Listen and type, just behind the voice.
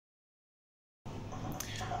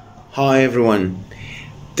Hi everyone,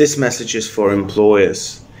 this message is for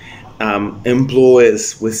employers.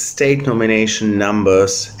 Employers with state nomination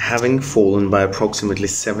numbers having fallen by approximately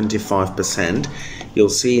 75%, you'll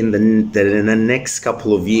see that in the next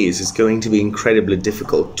couple of years it's going to be incredibly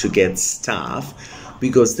difficult to get staff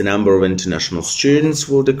because the number of international students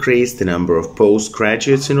will decrease, the number of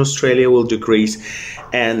postgraduates in Australia will decrease,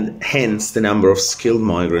 and hence the number of skilled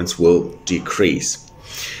migrants will decrease.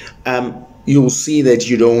 You'll see that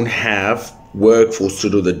you don't have workforce to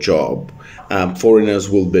do the job. Foreigners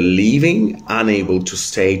will be leaving, unable to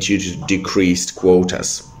stay due to decreased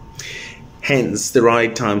quotas. Hence, the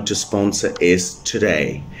right time to sponsor is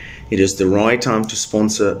today. It is the right time to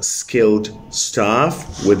sponsor skilled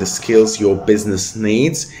staff with the skills your business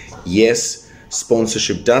needs. Yes,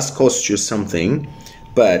 sponsorship does cost you something,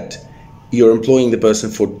 but you're employing the person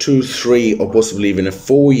for 2, 3, or possibly even a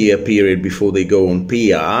 4-year period before they go on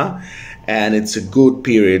PR. And it's a good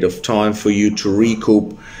period of time for you to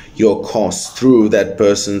recoup your costs through that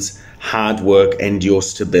person's hard work and your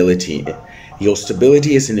stability. Your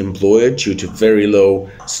stability as an employer due to very low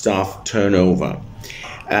staff turnover.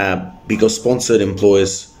 Because sponsored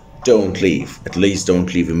employers don't leave, at least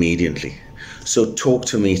don't leave immediately. So talk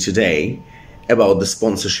to me today about the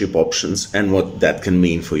sponsorship options and what that can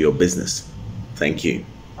mean for your business. Thank you.